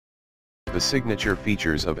The signature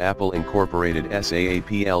features of Apple Incorporated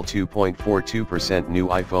SAAPL 2.42% new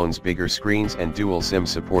iPhones, bigger screens and dual SIM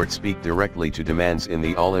support speak directly to demands in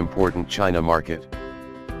the all-important China market.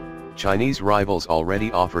 Chinese rivals already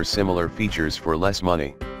offer similar features for less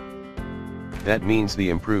money. That means the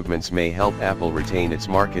improvements may help Apple retain its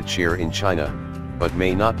market share in China, but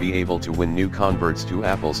may not be able to win new converts to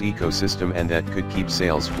Apple's ecosystem, and that could keep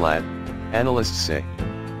sales flat, analysts say.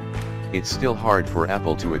 It's still hard for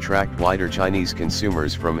Apple to attract wider Chinese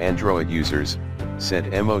consumers from Android users,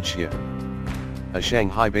 said Mo Jia, a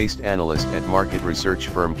Shanghai-based analyst at market research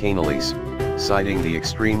firm Canalys, citing the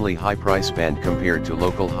extremely high price band compared to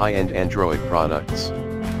local high-end Android products.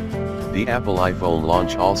 The Apple iPhone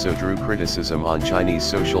launch also drew criticism on Chinese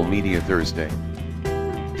social media Thursday.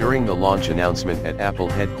 During the launch announcement at Apple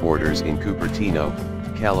headquarters in Cupertino,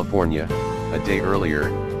 California, a day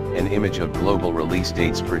earlier, an image of global release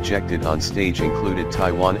dates projected on stage included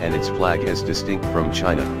Taiwan and its flag as distinct from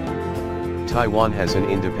China. Taiwan has an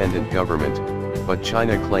independent government, but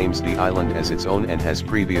China claims the island as its own and has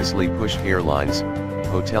previously pushed airlines,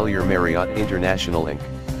 hotelier Marriott International Inc.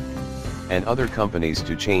 and other companies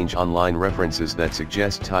to change online references that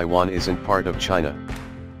suggest Taiwan isn't part of China.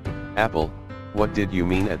 Apple, what did you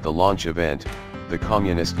mean at the launch event? The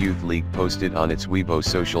Communist Youth League posted on its Weibo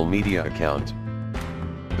social media account.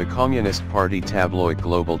 The Communist Party tabloid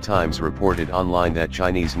Global Times reported online that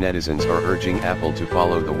Chinese netizens are urging Apple to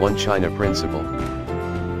follow the One China principle.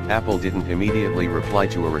 Apple didn't immediately reply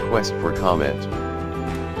to a request for comment.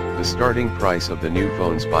 The starting price of the new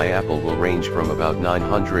phones by Apple will range from about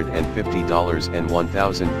 $950 and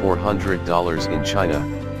 $1,400 in China,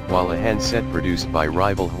 while a handset produced by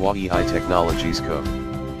rival Huawei Technologies Co.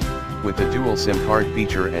 with a dual SIM card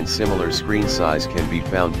feature and similar screen size can be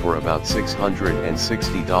found for about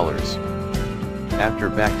 $660. After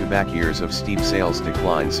back-to-back years of steep sales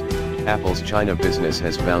declines, Apple's China business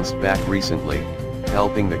has bounced back recently,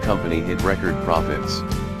 helping the company hit record profits.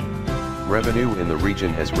 Revenue in the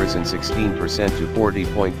region has risen 16% to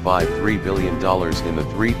 $40.53 billion in the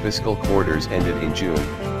 3 fiscal quarters ended in June.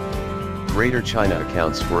 Greater China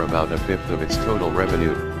accounts for about a fifth of its total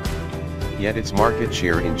revenue. Yet its market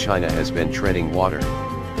share in China has been treading water.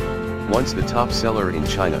 Once the top seller in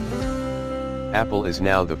China, Apple is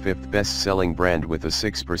now the 5th best-selling brand with a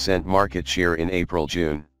 6% market share in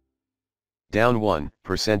April-June, down 1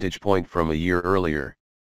 percentage point from a year earlier.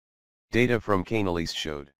 Data from Canalys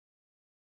showed.